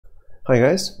Hi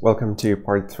guys, welcome to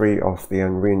part 3 of the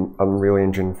Unreal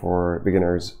Engine for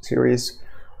Beginners series.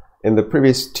 In the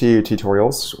previous 2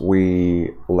 tutorials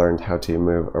we learned how to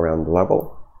move around the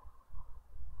level,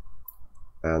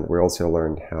 and we also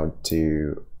learned how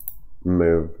to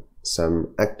move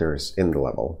some actors in the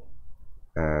level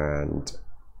and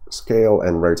scale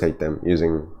and rotate them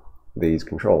using these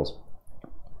controls.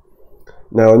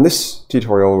 Now in this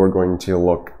tutorial we're going to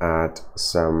look at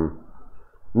some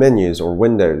menus or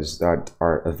windows that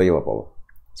are available.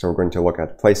 So we're going to look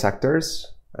at place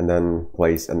actors and then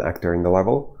place an actor in the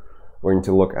level. We're going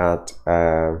to look at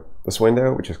this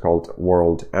window, which is called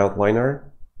World Outliner,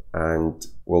 and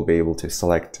we'll be able to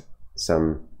select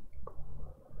some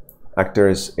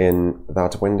actors in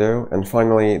that window. And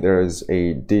finally there is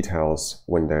a details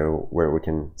window where we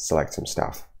can select some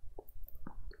stuff.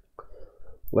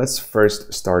 Let's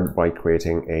first start by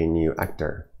creating a new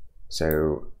actor.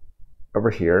 So over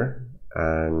here,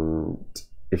 and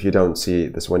if you don't see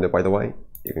this window, by the way,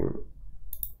 you can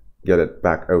get it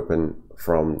back open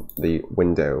from the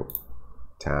window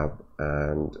tab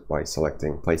and by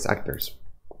selecting place actors.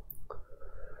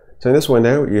 So in this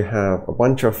window you have a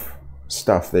bunch of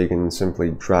stuff that you can simply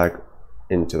drag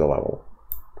into the level.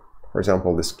 For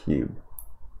example, this cube.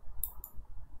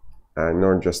 And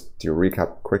now just to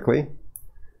recap quickly,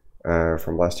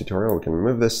 from last tutorial, we can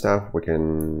move this stuff, we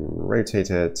can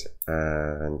rotate it,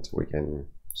 and we can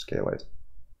scale it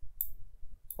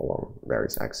along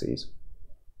various axes.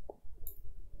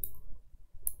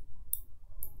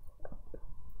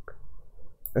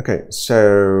 Okay,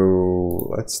 so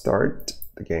let's start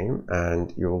the game,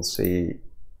 and you will see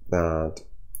that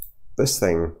this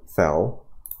thing fell,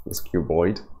 this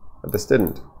cuboid, but this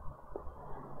didn't.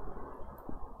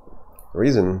 The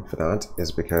reason for that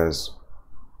is because,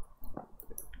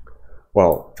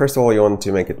 well, first of all, you want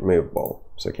to make it movable,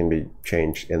 so it can be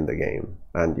changed in the game.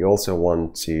 And you also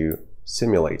want to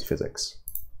simulate physics,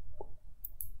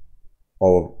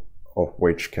 all of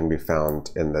which can be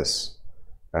found in this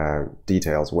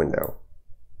details window.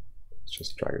 Let's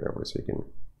just drag it over so you can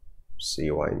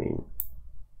see what I mean.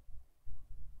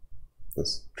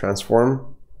 This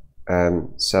transform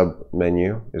sub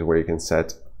menu is where you can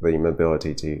set the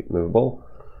mobility to movable.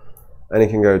 And you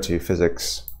can go to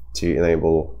physics to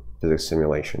enable physics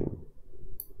simulation.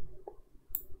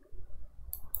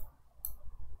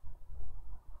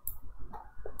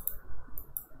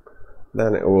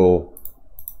 Then it will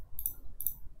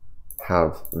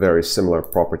have very similar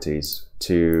properties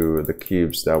to the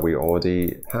cubes that we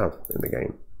already have in the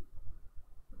game.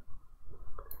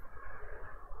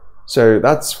 So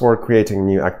that's for creating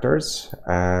new actors.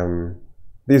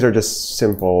 These are just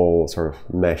simple sort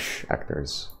of mesh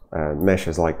actors. Mesh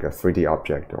is like a 3D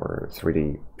object or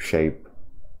 3D shape,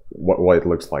 what it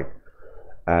looks like.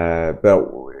 But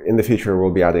in the future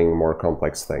we'll be adding more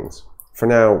complex things. For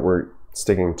now we're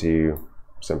sticking to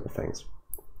simple things.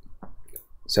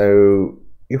 So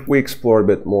if we explore a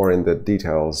bit more in the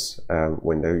details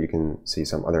window, you can see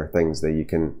some other things that you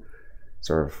can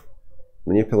sort of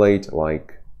manipulate,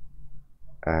 like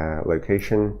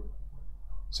location.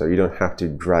 So you don't have to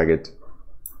drag it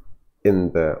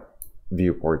in the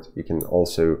viewport. You can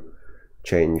also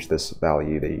change this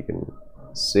value that you can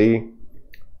see,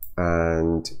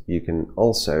 and you can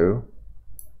also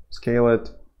scale it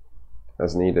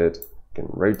as needed. You can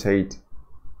rotate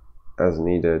as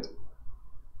needed.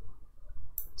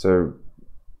 So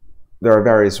there are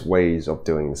various ways of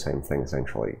doing the same thing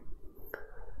essentially.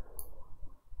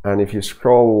 And if you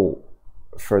scroll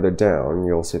further down,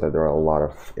 you'll see that there are a lot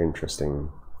of interesting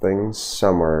things.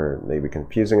 Some are maybe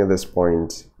confusing at this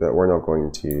point, but we're not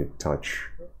going to touch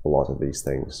a lot of these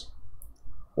things.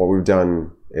 What we've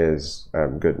done is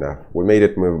good enough. We made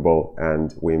it movable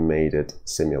and we made it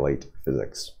simulate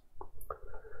physics.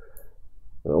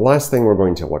 The last thing we're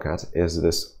going to look at is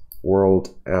this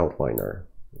World Outliner,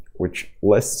 which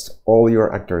lists all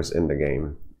your actors in the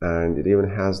game, and it even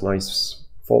has nice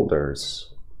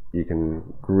folders you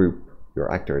can group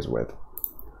your actors with.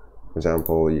 For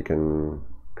example, you can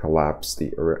collapse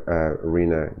the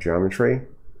arena geometry,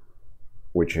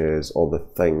 which is all the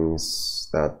things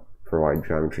that provide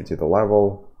geometry to the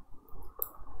level.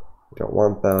 We don't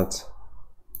want that.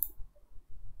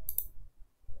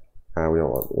 We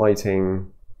don't want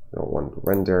lighting. We don't want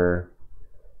render.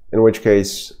 In which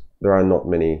case, there are not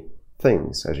many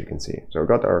things, as you can see. So we've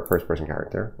got our first-person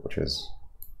character, which is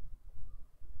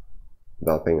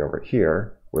that thing over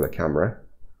here with a camera.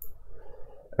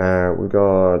 We've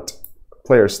got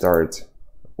player start,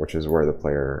 which is where the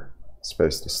player is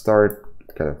supposed to start.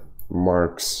 It kind of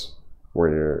marks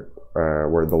where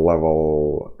the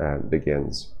level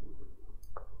begins.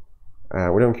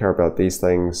 We don't care about these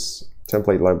things.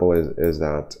 template label is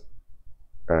that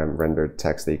rendered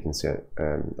text that you can see at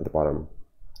the bottom.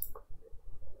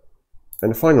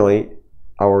 And finally,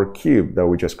 our cube that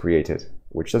we just created,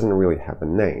 which doesn't really have a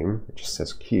name, it just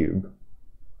says cube.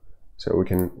 So we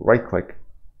can right click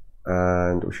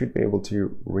and we should be able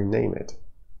to rename it.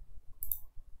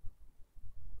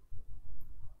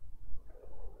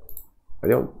 I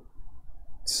don't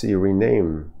see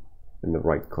rename in the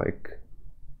right click,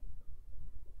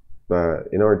 but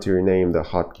in order to rename, the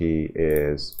hotkey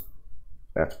is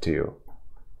F2.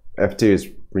 F2 is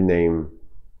rename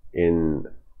in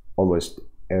almost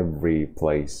every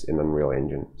place in Unreal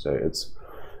Engine, so it's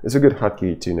a good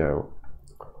hotkey to know.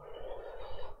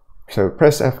 So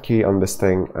press F key on this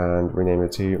thing and rename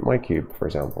it to my cube, for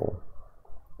example.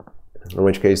 In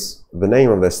which case, the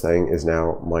name of this thing is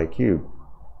now my cube.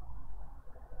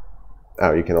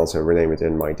 Oh, you can also rename it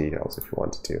in my details if you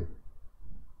wanted to.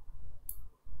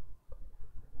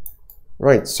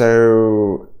 Right,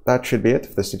 so that should be it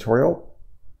for this tutorial,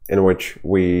 in which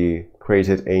we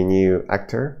created a new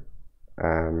actor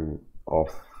of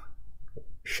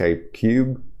shape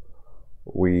cube.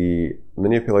 We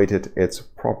manipulated its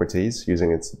properties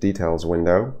using its details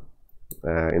window.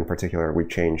 In particular, we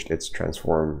changed its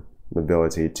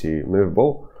transformability to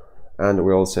movable, and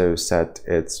we also set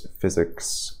its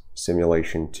physics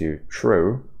simulation to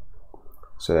true,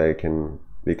 so that it can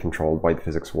be controlled by the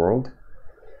physics world.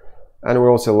 And we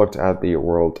also looked at the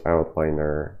world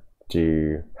outliner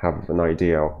to have an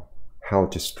idea how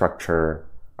to structure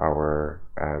our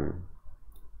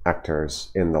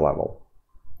actors in the level.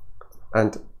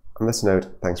 And on this note,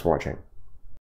 thanks for watching.